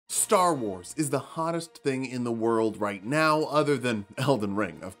Star Wars is the hottest thing in the world right now, other than Elden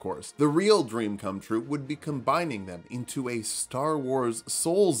Ring, of course. The real dream come true would be combining them into a Star Wars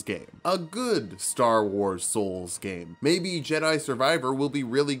Souls game. A good Star Wars Souls game. Maybe Jedi Survivor will be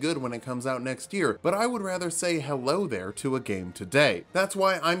really good when it comes out next year, but I would rather say hello there to a game today. That's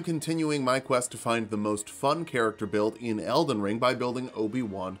why I'm continuing my quest to find the most fun character build in Elden Ring by building Obi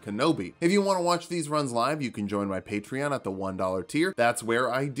Wan Kenobi. If you want to watch these runs live, you can join my Patreon at the $1 tier. That's where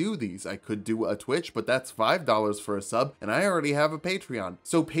I do these. I could do a Twitch, but that's $5 for a sub, and I already have a Patreon,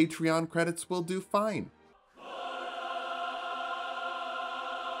 so Patreon credits will do fine.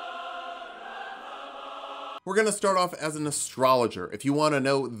 We're gonna start off as an astrologer. If you wanna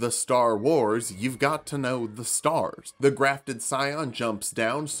know the Star Wars, you've got to know the stars. The grafted scion jumps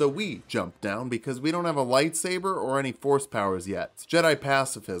down, so we jump down because we don't have a lightsaber or any force powers yet. It's Jedi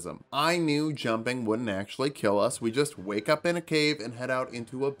pacifism. I knew jumping wouldn't actually kill us. We just wake up in a cave and head out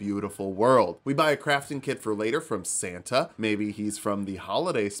into a beautiful world. We buy a crafting kit for later from Santa. Maybe he's from the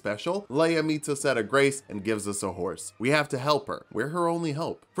holiday special. Leia meets us at a grace and gives us a horse. We have to help her. We're her only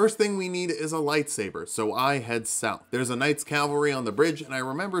hope. First thing we need is a lightsaber, so I head south. There's a Knight's Cavalry on the bridge, and I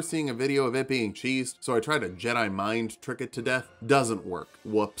remember seeing a video of it being cheesed, so I tried to Jedi mind trick it to death. Doesn't work.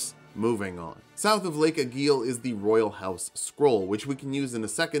 Whoops. Moving on. South of Lake Agil is the Royal House Scroll, which we can use in a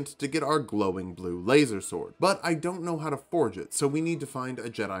second to get our glowing blue laser sword. But I don't know how to forge it, so we need to find a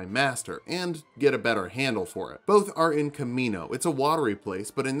Jedi Master and get a better handle for it. Both are in Camino. It's a watery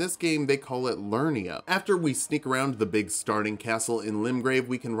place, but in this game they call it Lernia. After we sneak around the big starting castle in Limgrave,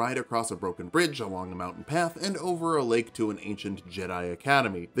 we can ride across a broken bridge along a mountain path and over a lake to an ancient Jedi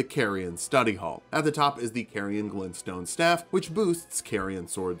academy, the Carian Study Hall. At the top is the Carian Glintstone Staff, which boosts Carian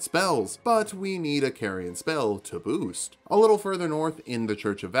sword spells, but we need a Carian spell to boost. A little further north, in the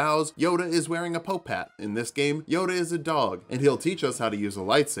Church of Vows, Yoda is wearing a Pope hat. In this game, Yoda is a dog, and he'll teach us how to use a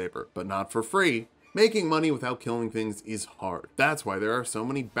lightsaber, but not for free. Making money without killing things is hard. That's why there are so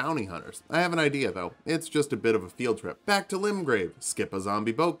many bounty hunters. I have an idea though. It's just a bit of a field trip. Back to Limgrave, skip a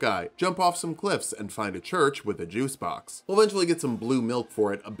zombie boat guy, jump off some cliffs, and find a church with a juice box. We'll eventually get some blue milk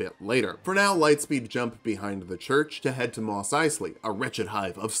for it a bit later. For now, lightspeed jump behind the church to head to Mos Eisley, a wretched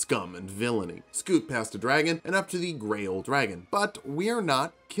hive of scum and villainy. Scoot past a dragon and up to the Grey Old Dragon, but we're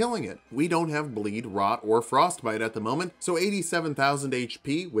not killing it. We don't have bleed, rot, or frostbite at the moment, so 87,000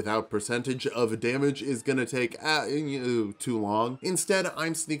 HP without percentage of damage is gonna take too long. Instead,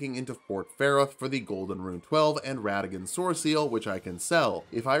 I'm sneaking into Fort Faroth for the Golden Rune 12 and Radigan Sword Seal, which I can sell,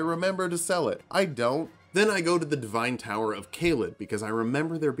 if I remember to sell it. I don't. Then I go to the Divine Tower of Caelid because I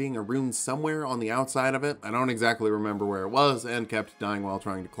remember there being a rune somewhere on the outside of it. I don't exactly remember where it was and kept dying while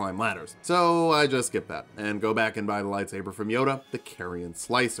trying to climb ladders. So I just skip that and go back and buy the lightsaber from Yoda, the Carian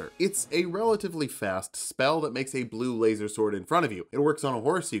Slicer. It's a relatively fast spell that makes a blue laser sword in front of you. It works on a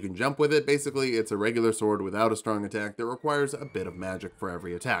horse, you can jump with it. Basically, it's a regular sword without a strong attack that requires a bit of magic for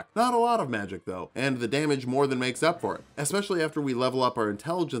every attack. Not a lot of magic though, and the damage more than makes up for it, especially after we level up our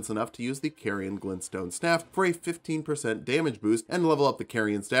intelligence enough to use the Carian Glintstone Staff for a 15% damage boost and level up the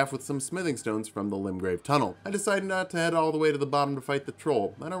Carian Staff with some smithing stones from the Limgrave Tunnel. I decided not to head all the way to the bottom to fight the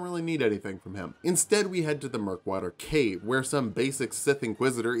troll. I don't really need anything from him. Instead, we head to the Murkwater Cave, where some basic Sith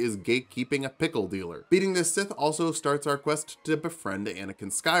Inquisitor is gatekeeping a pickle dealer. Beating this Sith also starts our quest to befriend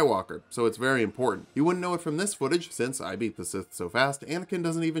Anakin Skywalker, so it's very important. You wouldn't know it from this footage, since I beat the Sith so fast, Anakin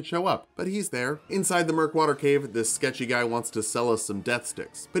doesn't even show up, but he's there. Inside the Murkwater Cave, this sketchy guy wants to sell us some death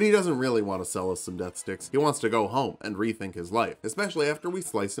sticks, but he doesn't really want to sell us some death sticks. He wants to go home and rethink his life, especially after we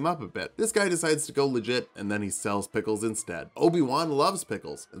slice him up a bit. This guy decides to go legit, and then he sells pickles instead. Obi-Wan loves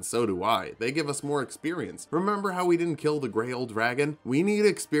pickles, and so do I. They give us more experience. Remember how we didn't kill the Grey Old Dragon? We need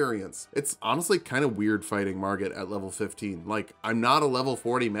experience. It's honestly kind of weird fighting Margit at level 15. Like, I'm not a level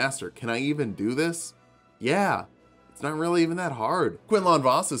 40 master. Can I even do this? Yeah. It's not really even that hard. Quinlan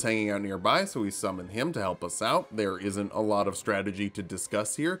Voss is hanging out nearby, so we summon him to help us out. There isn't a lot of strategy to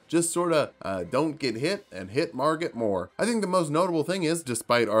discuss here. Just sorta don't get hit and hit Margit more. I think the most notable thing is,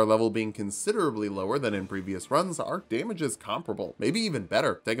 despite our level being considerably lower than in previous runs, our damage is comparable, maybe even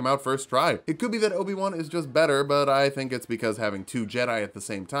better. Take him out first try. It could be that Obi-Wan is just better, but I think it's because having 2 Jedi at the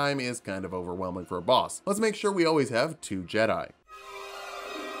same time is kind of overwhelming for a boss. Let's make sure we always have 2 Jedi.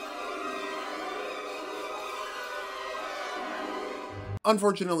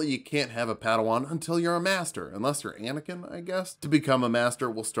 Unfortunately, you can't have a Padawan until you're a master, unless you're Anakin, I guess. To become a master,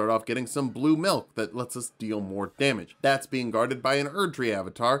 we'll start off getting some blue milk that lets us deal more damage. That's being guarded by an Erdtree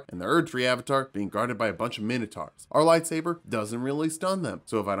avatar, and the Erdtree avatar being guarded by a bunch of Minotaurs. Our lightsaber doesn't really stun them,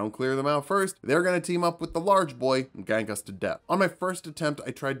 so if I don't clear them out first, they're gonna team up with the large boy and gank us to death. On my first attempt,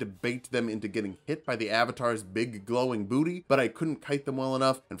 I tried to bait them into getting hit by the avatar's big glowing booty, but I couldn't kite them well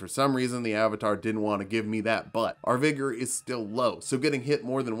enough, and for some reason the avatar didn't want to give me that butt. Our vigor is still low, so getting hit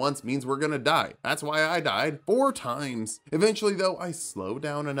more than once means we're gonna die. That's why I died 4 times. Eventually though, I slow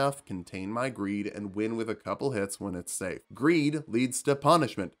down enough, contain my greed, and win with a couple hits when it's safe. Greed leads to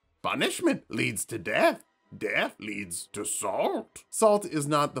punishment. Punishment leads to death. Death leads to salt. Salt is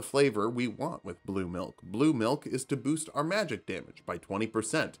not the flavor we want with blue milk. Blue milk is to boost our magic damage by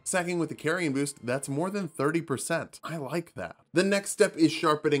 20%. Stacking with the Carian boost, that's more than 30%. I like that. The next step is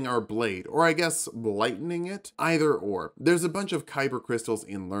sharpening our blade, or I guess lightening it, either or. There's a bunch of kyber crystals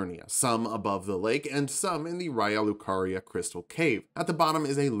in Lernia, some above the lake and some in the Raya Lucaria crystal cave. At the bottom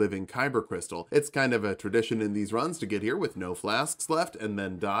is a living kyber crystal. It's kind of a tradition in these runs to get here with no flasks left and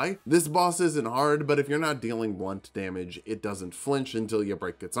then die. This boss isn't hard, but if you're not dealing blunt damage, it doesn't flinch until you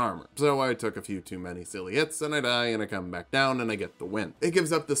break its armor. So I took a few too many silly hits and I die and I come back down and I get the win. It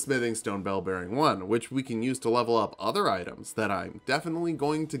gives up the smithing stone bell bearing 1, which we can use to level up other items that I'm definitely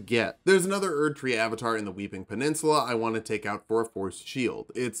going to get. There's another Erdtree avatar in the Weeping Peninsula I want to take out for a forced shield.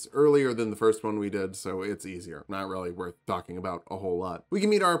 It's earlier than the first one we did, so it's easier. Not really worth talking about a whole lot. We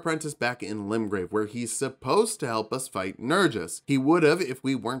can meet our apprentice back in Limgrave, where he's supposed to help us fight Nergis. He would have if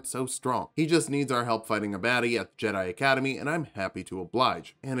we weren't so strong. He just needs our help fighting a baddie at the Jedi Academy, and I'm happy to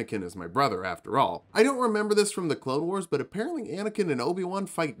oblige. Anakin is my brother after all. I don't remember this from the Clone Wars, but apparently Anakin and Obi Wan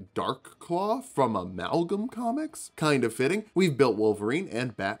fight Darkklew from Amalgam Comics? Kind of fitting. We've built Wolverine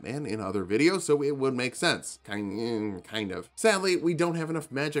and Batman in other videos, so it would make sense. Kind of. Sadly, we don't have enough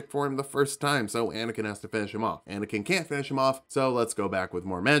magic for him the first time, so Anakin has to finish him off. Anakin can't finish him off, so let's go back with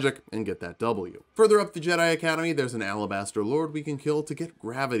more magic and get that W. Further up the Jedi Academy, there's an Alabaster Lord we can kill to get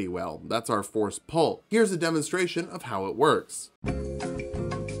Gravity Well. That's our Force Pull. Here's a demonstration of how it works.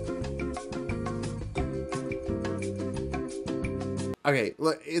 Okay,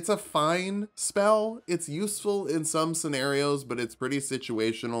 look, it's a fine spell. It's useful in some scenarios, but it's pretty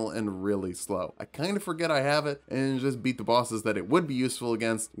situational and really slow. I kind of forget I have it and just beat the bosses that it would be useful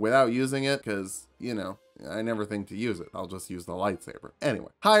against without using it because, you know, I never think to use it. I'll just use the lightsaber. Anyway,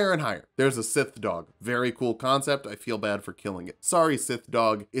 higher and higher. There's a Sith dog. Very cool concept. I feel bad for killing it. Sorry, Sith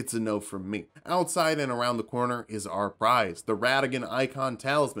dog. It's a no from me. Outside and around the corner is our prize, the Radigan Icon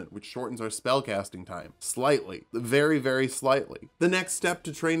Talisman, which shortens our spellcasting time. Slightly. Very, very slightly. The next step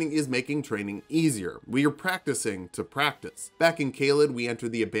to training is making training easier. We are practicing to practice. Back in Caelid, we enter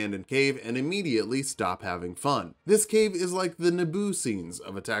the abandoned cave and immediately stop having fun. This cave is like the Naboo scenes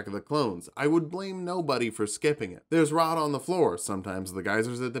of Attack of the Clones. I would blame nobody for skipping it. There's rot on the floor. Sometimes the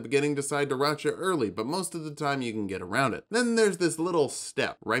geysers at the beginning decide to rush you early, but most of the time you can get around it. Then there's this little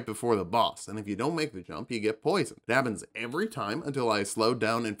step right before the boss, and if you don't make the jump, you get poisoned. It happens every time until I slowed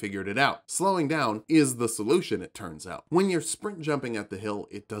down and figured it out. Slowing down is the solution, it turns out. When you're sprint jumping at the hill,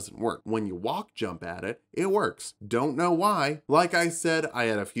 it doesn't work. When you walk jump at it, it works. Don't know why. Like I said, I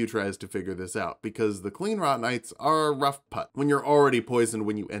had a few tries to figure this out, because the Clean Rot Knights are a rough putt. When you're already poisoned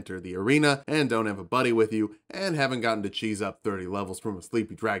when you enter the arena, and don't have a buddy with you, and haven't gotten to cheese up 30 levels from a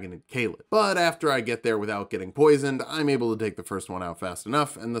sleepy dragon in Caelid. But after I get there without getting poisoned, I'm able to take the first one out fast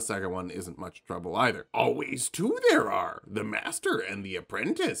enough, and the second one isn't much trouble either. Always two there are, the master and the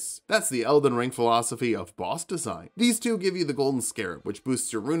apprentice. That's the Elden Ring philosophy of boss design. These two give you the Golden Scarab, which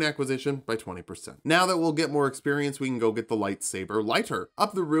boosts your rune acquisition by 20%. Now that we'll get more experience, we can go get the lightsaber lighter.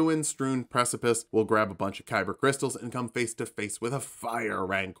 Up the ruin-strewn precipice, we'll grab a bunch of kyber crystals and come face to face with a fire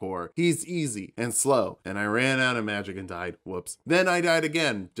rancor. He's easy and slow, and I ran out of magic and died. Whoops. Then I died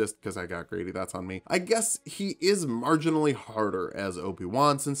again, just because I got greedy. That's on me. I guess he is marginally harder as Obi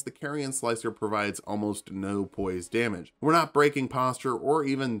Wan, since the Carian Slicer provides almost no poise damage. We're not breaking posture or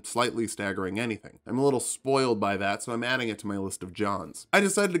even slightly staggering anything. I'm a little spoiled by that, so I'm adding it to my list of Johns. I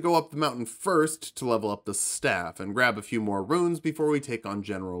decided to go up the mountain first to level up the staff and grab a few more runes before we take on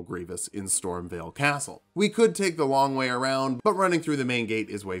General Grievous in Stormvale Castle. We could take the long way around, but running through the main gate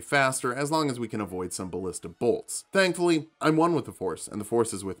is way faster as long as we can avoid some ballista bolts. Thankfully, I'm one with the Force, and the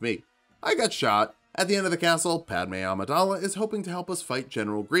Force is with me. I got shot. At the end of the castle, Padme Amidala is hoping to help us fight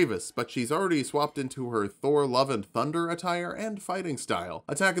General Grievous, but she's already swapped into her Thor Love and Thunder attire and fighting style.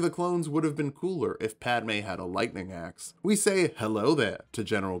 Attack of the Clones would have been cooler if Padme had a lightning axe. We say hello there to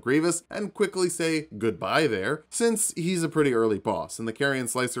General Grievous and quickly say goodbye there, since he's a pretty early boss and the Carian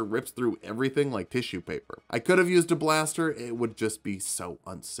Slicer rips through everything like tissue paper. I could have used a blaster, it would just be so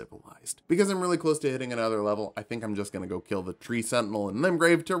uncivilized. Because I'm really close to hitting another level, I think I'm just gonna go kill the Tree Sentinel in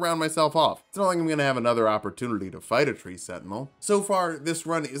Limgrave to round myself off. It's not like I'm gonna have another opportunity to fight a Tree Sentinel. So far, this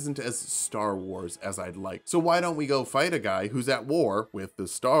run isn't as Star Wars as I'd like, so why don't we go fight a guy who's at war with the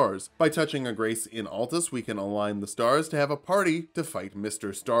stars? By touching a grace in Altus, we can align the stars to have a party to fight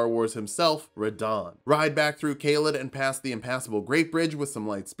Mr. Star Wars himself, Radon. Ride back through Caelid and past the impassable Great Bridge with some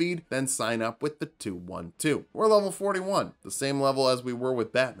light speed, then sign up with the 212. We're level 41, the same level as we were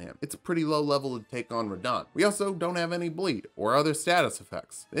with Batman. It's a pretty low level to take on Radon. We also don't have any bleed or other status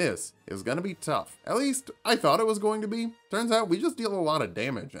effects. This is gonna be tough. At least I thought it was going to be. Turns out we just deal a lot of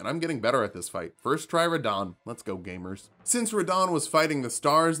damage, and I'm getting better at this fight. First try Radon. Let's go, gamers. Since Radon was fighting the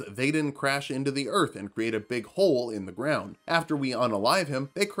stars, they didn't crash into the earth and create a big hole in the ground. After we unalive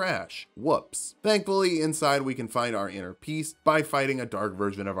him, they crash. Whoops. Thankfully, inside we can find our inner peace by fighting a dark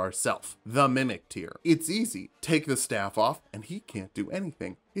version of ourself, the Mimic Tier. It's easy. Take the staff off, and he can't do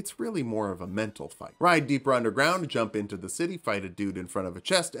anything. It's really more of a mental fight. Ride deeper underground, jump into the city, fight a dude in front of a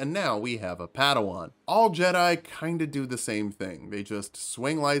chest, and now we have a Padawan. All Jedi kinda do the same thing. They just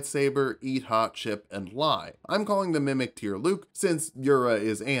swing lightsaber, eat hot chip, and lie. I'm calling the Mimic Tier Luke, since Yura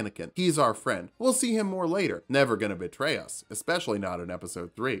is Anakin. He's our friend. We'll see him more later. Never gonna betray us, especially not in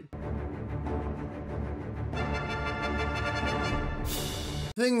episode 3.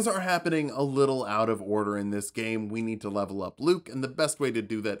 Things are happening a little out of order in this game. We need to level up Luke, and the best way to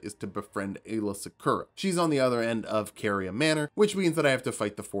do that is to befriend Aayla Secura. She's on the other end of Caria Manor, which means that I have to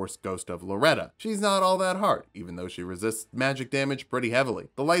fight the Force Ghost of Loretta. She's not all that hard, even though she resists magic damage pretty heavily.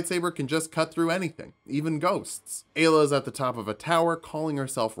 The lightsaber can just cut through anything, even ghosts. Aayla is at the top of a tower, calling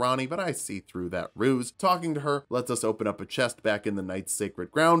herself Ronnie, but I see through that ruse. Talking to her lets us open up a chest back in the Knight's Sacred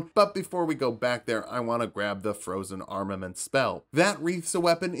Ground, but before we go back there, I want to grab the Frozen Armament spell. That wreaths a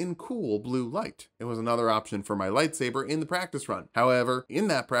weapon in cool blue light. It was another option for my lightsaber in the practice run. However, in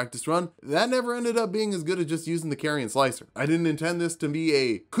that practice run, that never ended up being as good as just using the Carian Slicer. I didn't intend this to be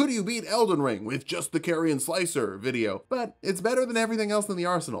a "could you beat Elden Ring with just the Carian Slicer" video, but it's better than everything else in the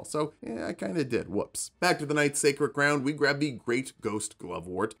arsenal, so yeah, I kinda did. Whoops. Back to the Knight's Sacred Ground, we grab the Great Ghost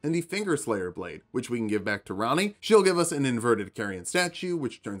Glovewort and the Finger Slayer Blade, which we can give back to Ronnie. She'll give us an inverted Carian statue,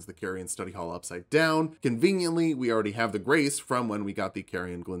 which turns the Carian Study Hall upside down. Conveniently, we already have the grace from when we got the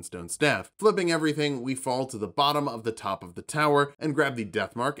Carian Glintstone Staff. Flipping everything, we fall to the bottom of the top of the tower and grab the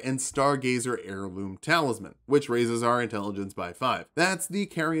Deathmark and Stargazer Heirloom Talisman, which raises our intelligence by 5. That's the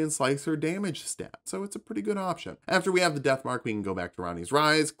Carian Slicer damage stat, so it's a pretty good option. After we have the Deathmark, we can go back to Ronnie's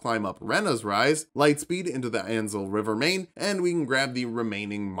Rise, climb up Renna's Rise, lightspeed into the Anzil River main, and we can grab the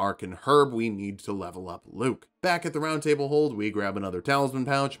remaining Mark and Herb we need to level up Luke. Back at the Round Table Hold, we grab another talisman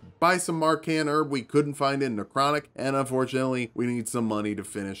pouch, buy some Marcan herb we couldn't find in Necronic, and unfortunately, we need some money to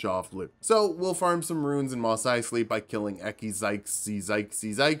finish off Luke. So we'll farm some runes in Mos Eisley by killing Eki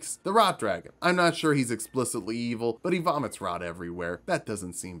Zykes, the Rot Dragon. I'm not sure he's explicitly evil, but he vomits rot everywhere. That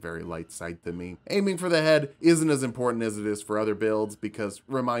doesn't seem very light side to me. Aiming for the head isn't as important as it is for other builds because,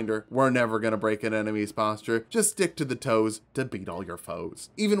 reminder, we're never gonna break an enemy's posture. Just stick to the toes to beat all your foes.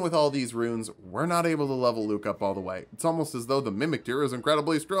 Even with all these runes, we're not able to level Luke up all the way. It's almost as though the Mimic Tier is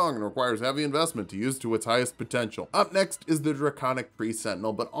incredibly strong and requires heavy investment to use to its highest potential. Up next is the Draconic Tree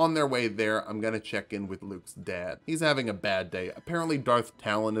Sentinel, but on their way there, I'm gonna check in with Luke's dad. He's having a bad day. Apparently Darth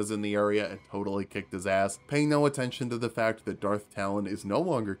Talon is in the area and totally kicked his ass, paying no attention to the fact that Darth Talon is no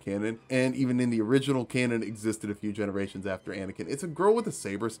longer canon, and even in the original canon existed a few generations after Anakin. It's a girl with a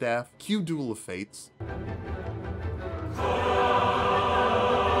saber staff. Cue Duel of Fates.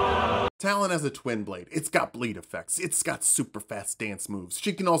 Talon has a twin blade. It's got bleed effects. It's got super fast dance moves.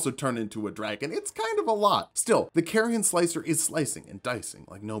 She can also turn into a dragon. It's kind of a lot. Still, the Carian Slicer is slicing and dicing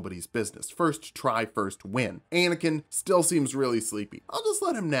like nobody's business. First try, first win. Anakin still seems really sleepy. I'll just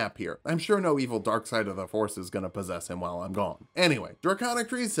let him nap here. I'm sure no evil dark side of the Force is gonna possess him while I'm gone. Anyway, Draconic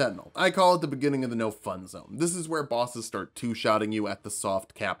Tree Sentinel. I call it the beginning of the no fun zone. This is where bosses start two-shotting you at the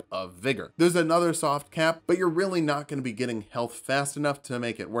soft cap of Vigor. There's another soft cap, but you're really not gonna be getting health fast enough to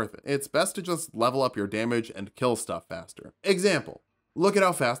make it worth it. It's best to just level up your damage and kill stuff faster. Example, Look at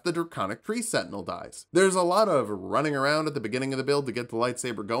how fast the Draconic Tree Sentinel dies. There's a lot of running around at the beginning of the build to get the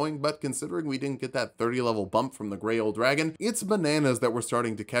lightsaber going, but considering we didn't get that 30 level bump from the Grey Old Dragon, it's bananas that we're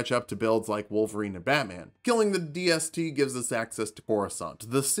starting to catch up to builds like Wolverine and Batman. Killing the DST gives us access to Coruscant,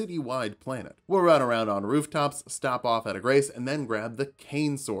 the city-wide planet. We'll run around on rooftops, stop off at a grace, and then grab the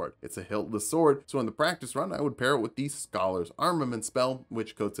Cane Sword. It's a hiltless sword, so in the practice run, I would pair it with the Scholar's Armament spell,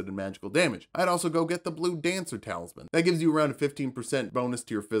 which coats it in magical damage. I'd also go get the Blue Dancer Talisman. That gives you around a 15% bonus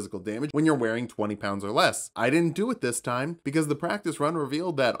to your physical damage when you're wearing 20 pounds or less. I didn't do it this time because the practice run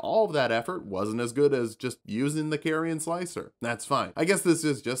revealed that all of that effort wasn't as good as just using the Carian Slicer. That's fine. I guess this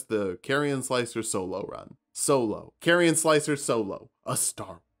is just the Carian Slicer solo run. Solo. Carian Slicer solo. A Star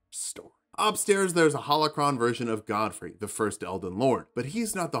Wars story. Upstairs, there's a holocron version of Godfrey, the first Elden Lord, but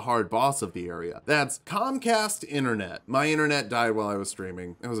he's not the hard boss of the area. That's Comcast Internet. My internet died while I was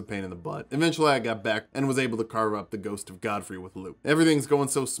streaming. It was a pain in the butt. Eventually, I got back and was able to carve up the ghost of Godfrey with loot. Everything's going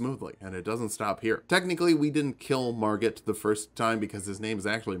so smoothly, and it doesn't stop here. Technically, we didn't kill Margit the first time because his name is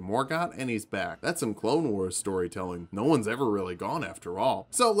actually Morgott, and he's back. That's some Clone Wars storytelling. No one's ever really gone after all.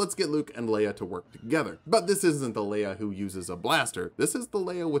 So let's get Luke and Leia to work together. But this isn't the Leia who uses a blaster. This is the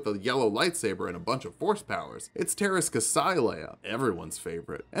Leia with a yellow lightsaber and a bunch of force powers. It's Terras Kasai Leia, everyone's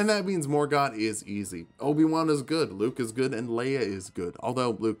favorite. And that means Morgott is easy. Obi-Wan is good, Luke is good, and Leia is good.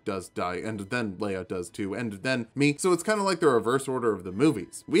 Although Luke does die, and then Leia does too, and then me. So it's kind of like the reverse order of the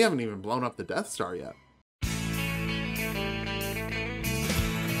movies. We haven't even blown up the Death Star yet.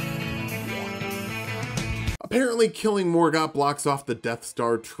 Apparently killing Morgott blocks off the Death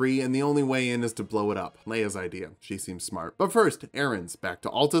Star tree, and the only way in is to blow it up. Leia's idea. She seems smart. But first, errands. Back to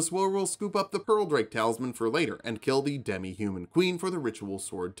Altus, where we'll scoop up the Pearl Drake Talisman for later, and kill the Demi-Human Queen for the Ritual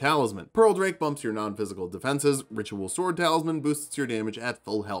Sword Talisman. Pearl Drake bumps your non-physical defenses, Ritual Sword Talisman boosts your damage at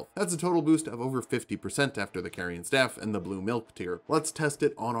full health. That's a total boost of over 50% after the Carian Staff and the Blue Milk tier. Let's test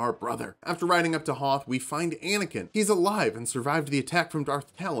it on our brother. After riding up to Hoth, we find Anakin. He's alive and survived the attack from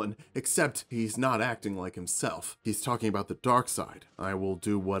Darth Talon, except he's not acting like himself. He's talking about the dark side. I will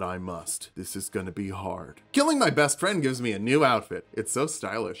do what I must. This is gonna be hard. Killing my best friend gives me a new outfit. It's so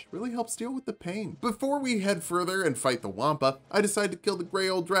stylish. Really helps deal with the pain. Before we head further and fight the Wampa, I decide to kill the Grey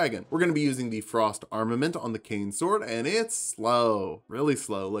Old Dragon. We're gonna be using the Frost Armament on the Cane Sword, and it's slow. Really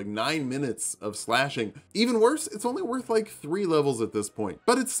slow, like 9 minutes of slashing. Even worse, it's only worth like 3 levels at this point.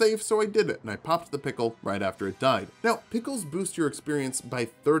 But it's safe, so I did it, and I popped the pickle right after it died. Now, pickles boost your experience by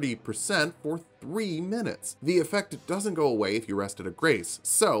 30% for 3 minutes. The effect doesn't go away if you rest at a grace,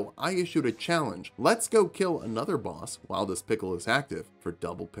 so I issued a challenge. Let's go kill another boss while this pickle is active for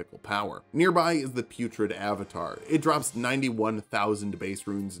double pickle power. Nearby is the Putrid Avatar. It drops 91,000 base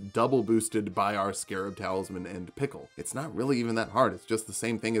runes, double boosted by our Scarab Talisman and pickle. It's not really even that hard, it's just the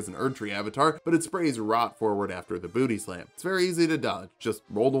same thing as an Erdtree Avatar, but it sprays rot forward after the booty slam. It's very easy to dodge, just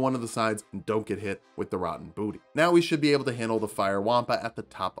roll to one of the sides and don't get hit with the rotten booty. Now we should be able to handle the Fire Wampa at the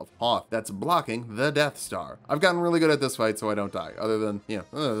top of Hoth. That's blocking the Death Star. I've gotten really good at this fight so I don't die, other than,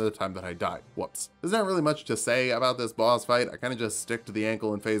 the time that I died. Whoops. There's not really much to say about this boss fight. I kind of just stick to the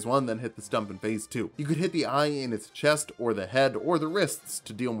ankle in phase 1, then hit the stump in phase 2. You could hit the eye in its chest or the head or the wrists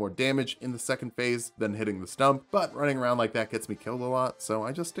to deal more damage in the second phase than hitting the stump, but running around like that gets me killed a lot, so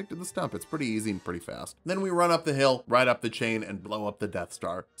I just stick to the stump. It's pretty easy and pretty fast. Then we run up the hill, ride up the chain, and blow up the Death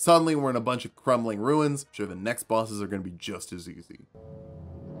Star. Suddenly we're in a bunch of crumbling ruins. I'm sure the next bosses are going to be just as easy.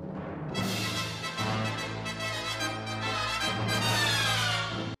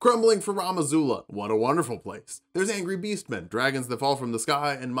 Crumbling for Ramazula. What a wonderful place. There's angry beastmen, dragons that fall from the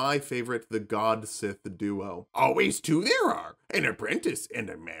sky, and my favorite, the God-Sith duo. Always two there are, an apprentice and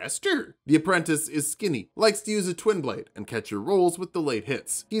a master. The apprentice is skinny, likes to use a twin blade, and catch your rolls with the late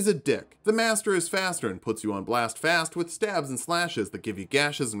hits. He's a dick. The master is faster and puts you on blast fast with stabs and slashes that give you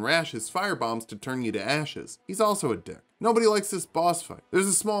gashes and rashes, firebombs to turn you to ashes. He's also a dick. Nobody likes this boss fight. There's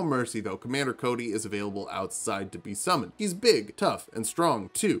a small mercy though. Commander Cody is available outside to be summoned. He's big, tough, and strong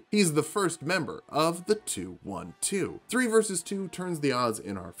too. He's the first member of the 2-1-2. 3 versus 2 turns the odds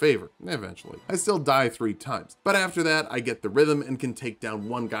in our favor, eventually. I still die 3 times, but after that I get the rhythm and can take down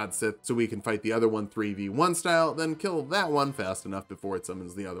one God Sith so we can fight the other one 3v1 style, then kill that one fast enough before it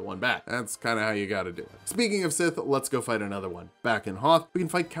summons the other one back. That's kind of how you gotta do it. Speaking of Sith, let's go fight another one. Back in Hoth, we can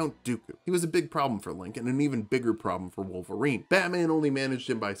fight Count Dooku. He was a big problem for Link and an even bigger problem for Wolverine. Batman only managed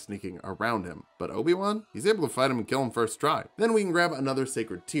him by sneaking around him, but Obi-Wan, he's able to fight him and kill him first try. Then we can grab another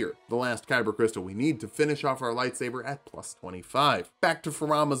sacred tier, the last Kyber crystal we need to finish off our our lightsaber at plus 25. Back to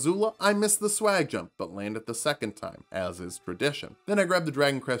Faram Azula, I missed the swag jump, but land it the second time, as is tradition. Then I grabbed the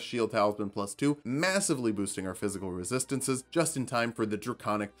Dragon Crest Shield Talisman plus 2, massively boosting our physical resistances, just in time for the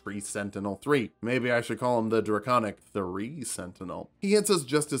Draconic Tree Sentinel 3. Maybe I should call him the Draconic 3 Sentinel. He hits us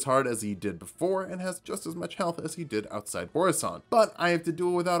just as hard as he did before, and has just as much health as he did outside Coruscant. But I have to do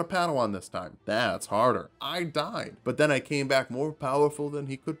it without a Padawan this time. That's harder. I died, but then I came back more powerful than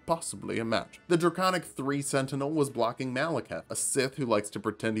he could possibly imagine. The Draconic 3 Sentinel was blocking Malekith, a Sith who likes to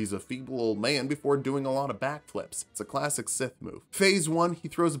pretend he's a feeble old man before doing a lot of backflips. It's a classic Sith move. Phase 1, he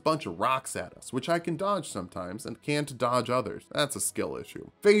throws a bunch of rocks at us, which I can dodge sometimes and can't dodge others. That's a skill issue.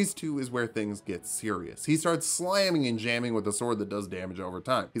 Phase 2 is where things get serious. He starts slamming and jamming with a sword that does damage over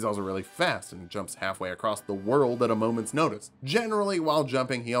time. He's also really fast and jumps halfway across the world at a moment's notice. Generally, while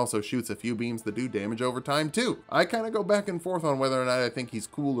jumping, he also shoots a few beams that do damage over time too. I kind of go back and forth on whether or not I think he's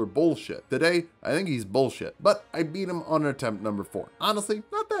cool or bullshit. Today, I think he's bullshit, but I beat him on attempt number 4. Honestly,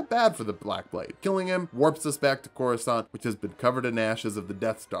 not that bad for the Black Blade. Killing him warps us back to Coruscant, which has been covered in ashes of the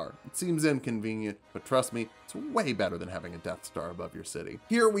Death Star. It seems inconvenient, but trust me, it's way better than having a Death Star above your city.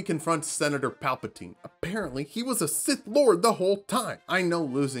 Here we confront Senator Palpatine. Apparently, he was a Sith Lord the whole time. I know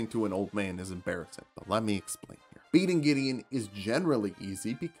losing to an old man is embarrassing, but let me explain. Beating Gideon is generally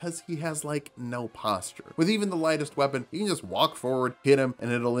easy because he has like no posture. With even the lightest weapon, you can just walk forward, hit him,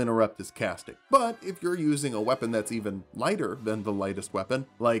 and it'll interrupt his casting. But if you're using a weapon that's even lighter than the lightest weapon,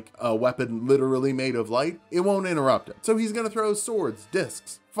 like a weapon literally made of light, it won't interrupt him. So he's gonna throw swords,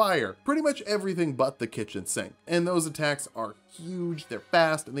 discs, fire, pretty much everything but the kitchen sink. And those attacks are huge, they're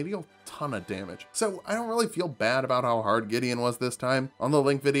fast, and they deal a ton of damage. So I don't really feel bad about how hard Gideon was this time. On the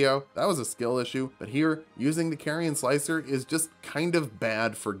Link video, that was a skill issue, but here, using the Carian Slicer is just kind of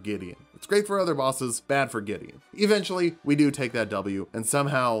bad for Gideon. It's great for other bosses, bad for Gideon. Eventually, we do take that W, and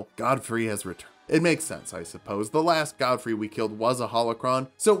somehow Godfrey has returned. It makes sense, I suppose. The last Godfrey we killed was a holocron,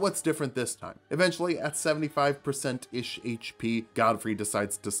 so what's different this time? Eventually, at 75%-ish HP, Godfrey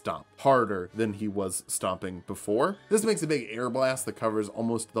decides to stomp harder than he was stomping before. This makes a big air blast that covers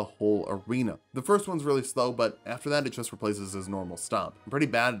almost the whole arena. The first one's really slow, but after that, it just replaces his normal stomp. I'm pretty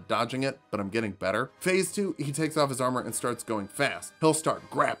bad at dodging it, but I'm getting better. Phase 2, he takes off his armor and starts going fast. He'll start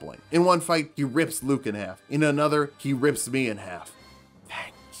grappling. In one fight, he rips Luke in half. In another, he rips me in half.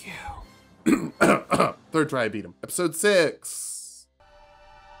 Thank you. Third try I beat him. Episode 6.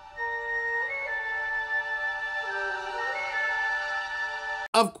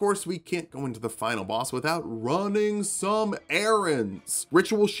 Of course, we can't go into the final boss without running some errands.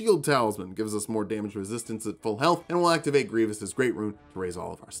 Ritual Shield Talisman gives us more damage resistance at full health, and will activate Grievous's Great Rune to raise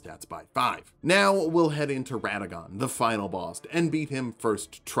all of our stats by 5. Now we'll head into Radagon, the final boss, and beat him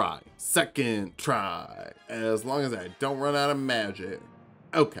first try. Second try, as long as I don't run out of magic.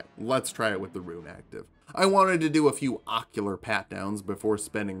 Okay, let's try it with the rune active. I wanted to do a few ocular pat downs before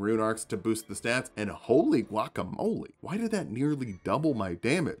spending rune arcs to boost the stats, and holy guacamole, why did that nearly double my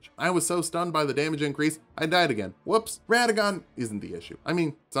damage? I was so stunned by the damage increase, I died again. Whoops. Radagon isn't the issue. I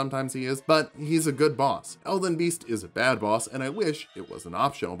mean, sometimes he is, but he's a good boss. Elden Beast is a bad boss, and I wish it was an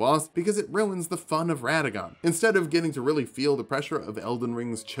optional boss because it ruins the fun of Radagon. Instead of getting to really feel the pressure of Elden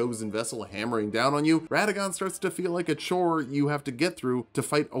Ring's chosen vessel hammering down on you, Radagon starts to feel like a chore you have to get through to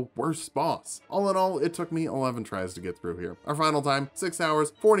fight a worse boss. All in all, it took me 11 tries to get through here. Our final time, 6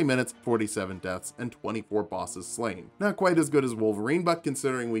 hours, 40 minutes, 47 deaths, and 24 bosses slain. Not quite as good as Wolverine, but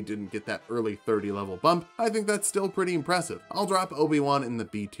considering we didn't get that early 30 level bump, I think that's still pretty impressive. I'll drop Obi Wan in the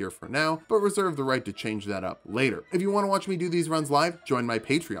B tier for now, but reserve the right to change that up later. If you want to watch me do these runs live, join my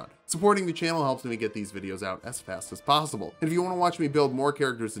Patreon. Supporting the channel helps me get these videos out as fast as possible. And if you want to watch me build more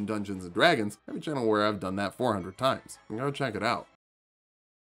characters in Dungeons & Dragons, I have a channel where I've done that 400 times. Go check it out.